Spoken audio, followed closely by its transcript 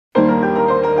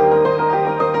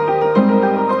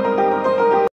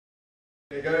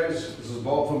Hey guys, this is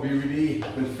Bob from BBD.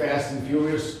 Been fast and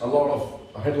furious. A lot of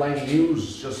headline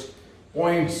news, just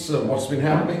points of what's been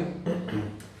happening.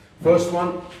 First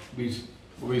one, we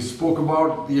spoke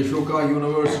about the Ashoka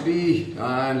University,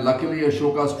 and luckily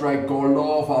Ashoka strike called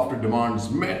off after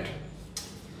demands met.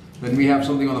 Then we have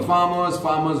something on the farmers.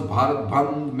 Farmers Bharat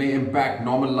Bandh may impact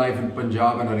normal life in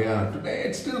Punjab and Haryana. Today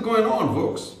it's still going on,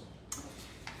 folks.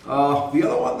 The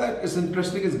other one that is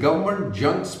interesting is government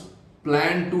junks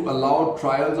plan to allow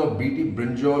trials of BT,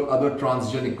 brinjal, other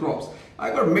transgenic crops.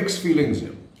 I got mixed feelings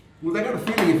here. Well, I got a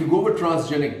feeling if you go with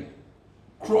transgenic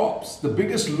crops, the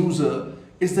biggest loser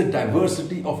is the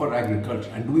diversity of our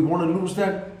agriculture. And do we want to lose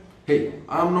that? Hey,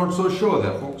 I'm not so sure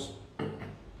there, folks.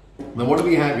 Now, what do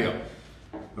we have here?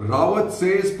 Rawat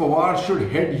says Pawar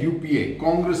should head UPA.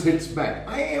 Congress hits back.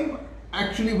 I am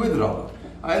actually with Rawat.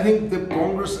 I think the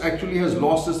Congress actually has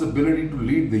lost its ability to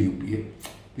lead the UPA.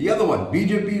 The other one,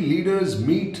 BJP leaders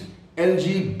meet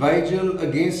LG Baijal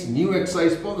against new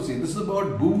excise policy. This is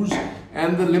about booze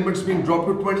and the limits being dropped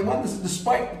to 21. This is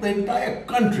despite the entire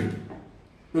country.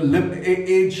 The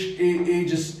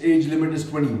age limit is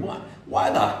 21. Why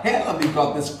the hell have we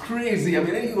got this crazy? I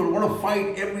mean, you want to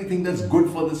fight everything that's good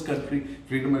for this country.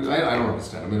 Freedom, I don't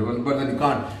understand. I mean, but then you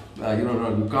can't,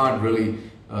 you can't really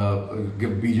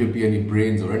give BJP any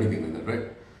brains or anything like that, right?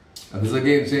 And this is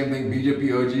again same thing.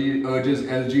 BJP urges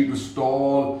LG to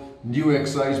stall new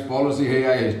excise policy. Hey,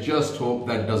 I just hope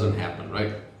that doesn't happen,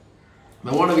 right?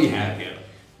 Now, what do we have here?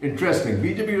 Interesting.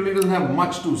 BJP really doesn't have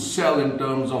much to sell in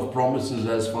terms of promises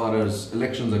as far as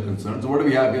elections are concerned. So what do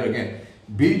we have here again?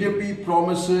 BJP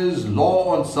promises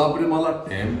law on Sabrimala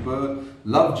temple,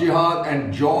 love jihad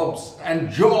and jobs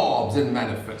in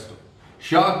manifesto.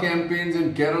 Shah campaigns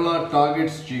in Kerala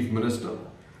targets chief minister.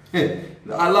 Hey,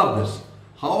 I love this.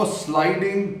 How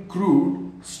sliding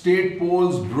crude state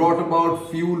polls brought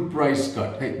about fuel price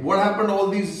cut. Hey, what happened all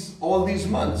these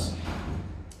months?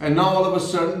 And now all of a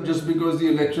sudden, just because the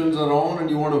elections are on and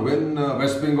you want to win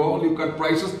West Bengal, you cut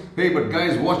prices. Hey, but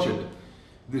guys, watch it.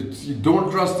 You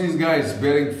don't trust these guys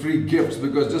bearing free gifts,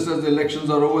 because just as the elections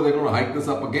are over, they're going to hike this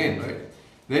up again, right?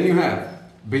 Then you have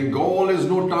Bengal is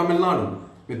no Tamil Nadu.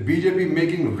 With BJP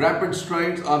making rapid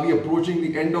strides, are we approaching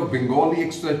the end of Bengali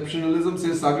exceptionalism,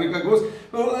 says Sagrika Ghosh?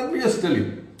 Well, let me just tell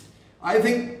you. I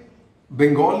think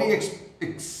Bengali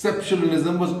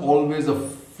exceptionalism was always a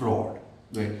fraud.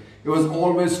 Right? It was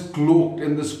always cloaked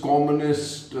in this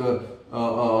communist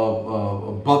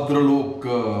Bhadralok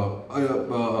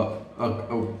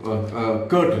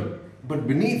curtain. But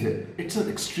beneath it, it's an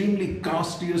extremely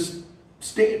castiest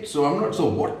state. So I'm not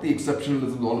sure what the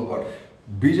exceptionalism is all about.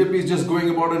 BJP is just going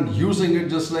about and using it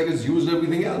just like it's used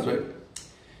everything else, right?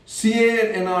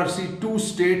 CAA and NRC, two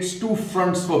states, two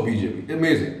fronts for BJP.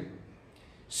 Amazing.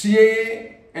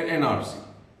 CAA and NRC.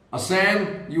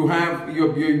 Assam, you have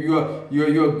your Bharatiya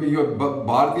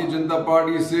Janata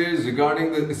Party says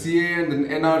regarding the CAA and the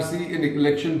NRC in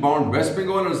election bound West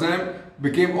Bengal and Assam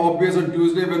became obvious on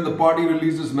Tuesday when the party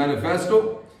released its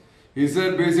manifesto. He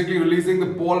said basically releasing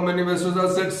the poll manifesto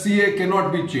that said CAA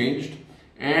cannot be changed.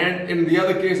 And in the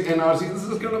other case, NRC, this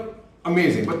is kind of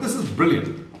amazing, but this is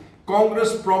brilliant.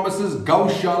 Congress promises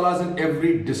gaushalas in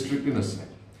every district in Assam.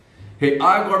 Hey,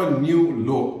 I've got a new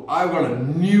logo. I've got a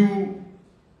new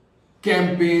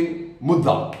campaign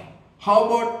mudda. How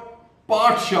about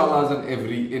pathshalas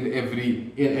in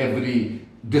every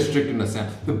district in Assam?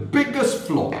 The biggest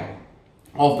flaw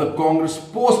of the Congress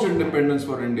post-independence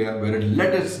for India, where it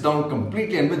let us down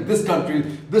completely, and with this country,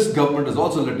 this government is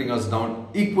also letting us down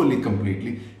equally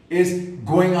completely, is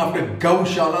going after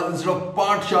gaushalas instead of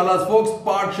pathshalas. Folks,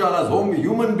 pathshalas,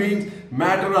 human beings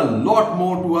matter a lot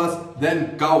more to us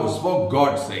than cows, for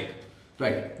God's sake.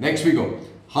 Right, next we go.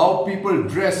 How people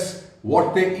dress,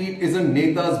 what they eat isn't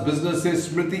Neta's business, says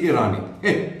Smriti Irani.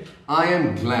 Hey, I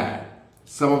am glad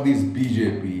some of these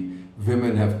BJP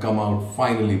women have come out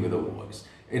finally with a voice.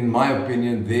 In my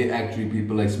opinion,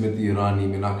 people like Smriti Irani,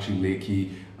 Meenakshi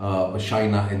Lekhi,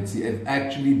 Shaina NC have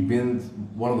actually been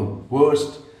one of the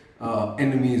worst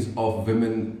enemies of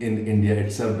women in India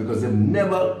itself, because they've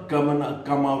never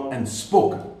come out and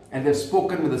spoken. And they've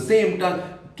spoken with the same tongue.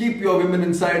 Keep your women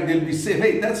inside, they'll be safe.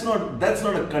 Hey, that's not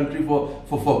a country for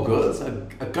girls.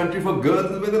 A country for girls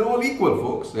is where they're all equal,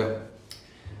 folks. Yeah.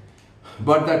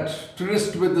 But that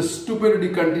twist with the stupidity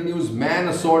continues. Man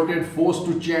assaulted, forced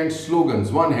to chant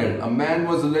slogans. One held. A man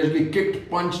was allegedly kicked,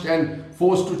 punched and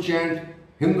forced to chant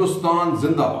Hindustan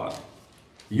Zindabad.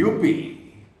 UP.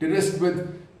 Tourist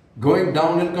with going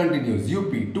downhill continues.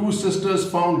 UP. Two sisters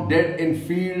found dead in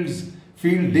field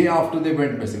day after they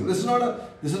went missing. This is not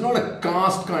a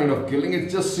caste kind of killing. It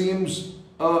just seems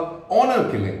honor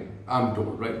killing, I'm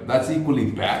told, right? That's equally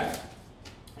bad.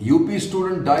 UP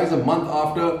student dies a month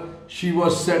after she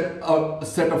was set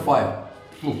afire.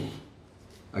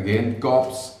 Again,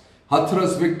 cops.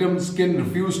 Hathras victims can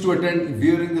refuse to attend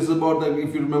hearing. This is about that,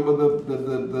 if you remember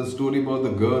the story about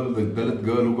the girl, the Dalit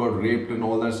girl who got raped and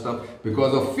all that stuff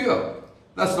because of fear.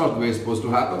 That's not the way it's supposed to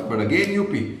happen. But again,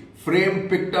 UP. Frame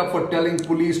picked up for telling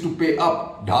police to pay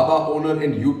up. Dhaba owner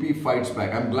in UP fights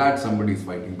back. I'm glad somebody's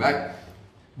fighting back.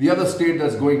 The other state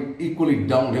that's going equally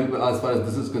downhill as far as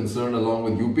this is concerned, along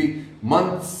with UP,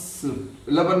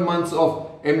 11 months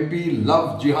of MP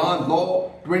love jihad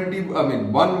law,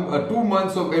 2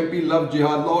 months of MP love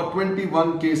jihad law,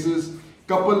 21 cases,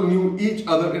 couple knew each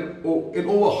other in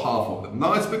over half of them.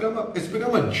 Now it's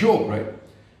become a joke, right?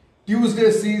 Tuesday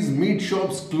sees meat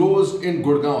shops closed in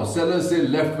Gurgaon. Sellers say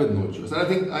left with no choice.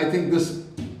 And I think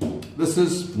this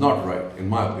is not right, in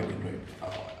my opinion.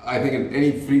 I think in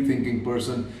any free-thinking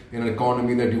person in an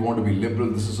economy that you want to be liberal,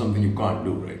 this is something you can't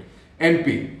do, right?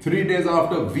 NP, 3 days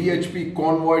after VHP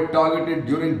convoy targeted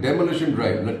during demolition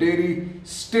drive, Lateri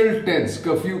still tense,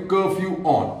 curfew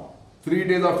on. 3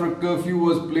 days after curfew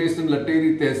was placed in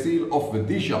Lateri Tehsil of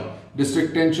Vidisha,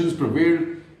 district tensions prevailed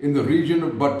in the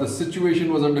region, but the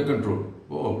situation was under control.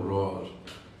 Oh, God.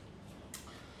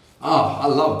 I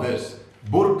love this.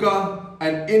 Burqa,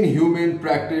 an inhumane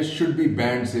practice, should be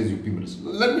banned, says UP Minister.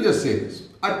 Let me just say this.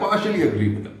 I partially agree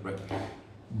with them. Right?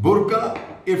 Burqa,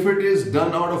 if it is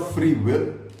done out of free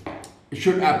will, it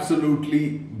should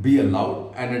absolutely be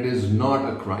allowed and it is not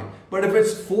a crime. But if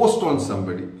it's forced on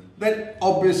somebody, then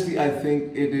obviously I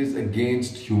think it is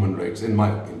against human rights, in my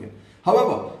opinion.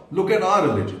 However, look at our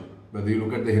religion. Whether you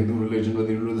look at the Hindu religion,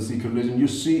 whether you look at the Sikh religion, you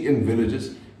see in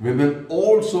villages, women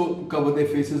also cover their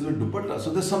faces with dupatta.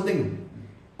 So there's something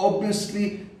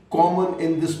obviously common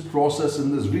in this process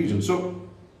in this region. So,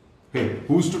 hey,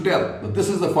 who's to tell? But this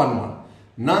is the fun one.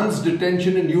 Nuns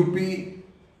detention in UP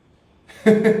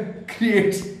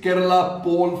creates Kerala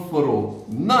poll furrow.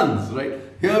 Nuns, right?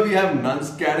 Here we have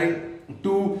nuns carrying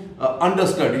 2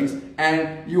 understudies,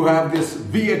 and you have this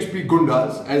VHP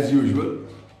gundas as usual,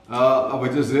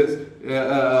 which is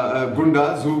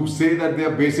gundas who say that they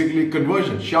are basically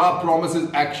conversion. Shah promises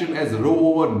action as row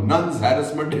over nuns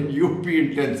harassment in UP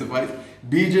intensifies.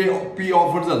 BJP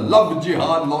offers a love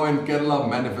jihad law in Kerala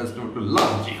manifesto to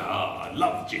love jihad,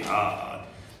 love jihad.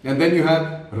 And then you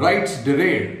have rights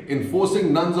derailed,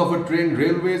 enforcing nuns of a train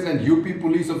railways, and UP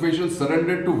police officials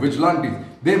surrendered to vigilantes.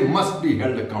 They must be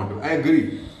held accountable. I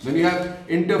agree. Then you have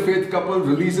interfaith couple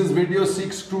releases video,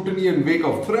 seeks scrutiny in wake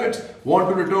of threats, want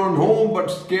to return home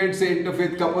but scared, say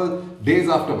interfaith couple days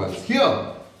afterwards.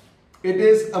 Here, it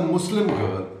is a Muslim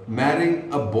girl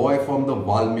marrying a boy from the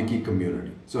Valmiki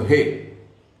community. So hey,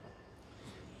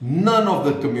 none of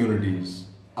the communities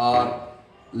are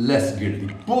less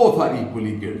guilty. Both are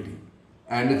equally guilty.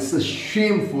 And it's a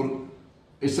shameful,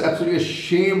 it's absolutely a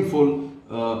shameful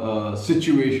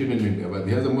situation in India, where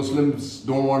the Muslims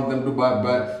don't want them to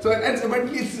buy. So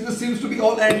it seems to be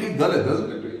all anti-Dalit,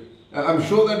 doesn't it? I'm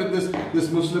sure that if this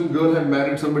Muslim girl had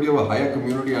married somebody of a higher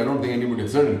community, I don't think anybody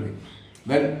would, certainly.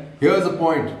 Then here's the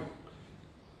point.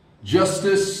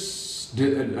 Justice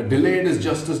delayed is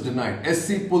justice denied.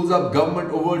 SC pulls up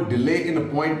government over delay in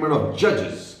appointment of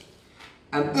judges.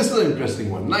 And this is an interesting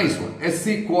one, nice one.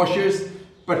 SC quashes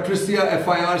Patricia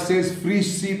FIR, says free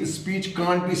speech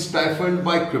can't be stifled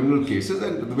by criminal cases.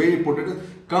 And the way he put it is,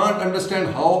 can't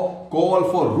understand how call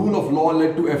for rule of law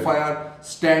led to FIR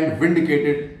stand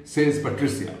vindicated, says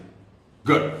Patricia.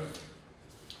 Good.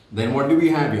 Then what do we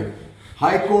have here?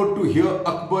 High Court to hear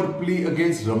Akbar plea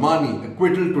against Ramani,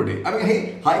 acquittal today. I mean,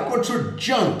 hey, High Court should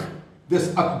junk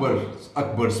this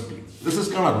Akbar's plea. This is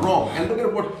kind of wrong. And look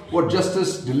at what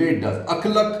Justice delayed does.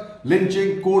 Akhlaq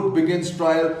lynching, court begins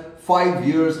trial 5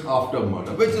 years after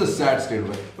murder, which is a sad state of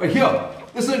it. But here,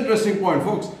 this is an interesting point,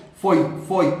 folks.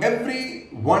 For every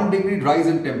 1 degree rise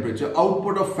in temperature,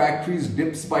 output of factories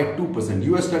dips by 2%.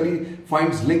 US study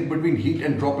finds link between heat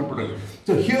and drop in production.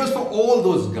 So here's for all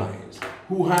those guys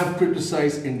who have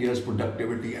criticized India's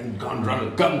productivity and gone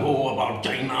gung-ho about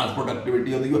China's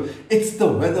productivity of the US. It's the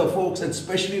weather, folks, and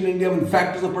especially in India, when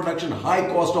factors of production, high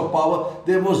cost of power,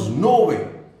 there was no way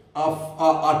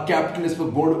our capitalists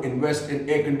were going to invest in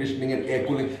air conditioning and air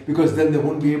cooling, because then they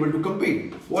wouldn't be able to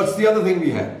compete. What's the other thing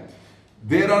we have?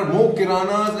 There are more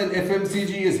Kiranas, and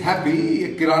FMCG is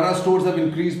happy. Kirana stores have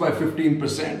increased by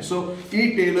 15%. So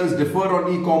e-tailers defer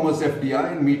on e-commerce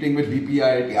FDI in meeting with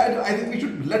DPIIT. I think we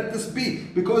should let this be,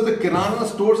 because the Kirana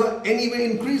stores are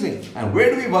anyway increasing. And where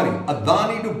do we worry?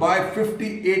 Adani to buy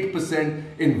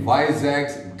 58% in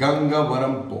Vizag's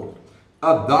Gangavaram port.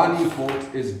 Adani,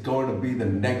 folks, is going to be the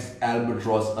next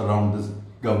albatross around this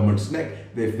government's neck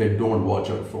if they don't watch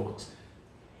out, folks.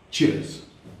 Cheers.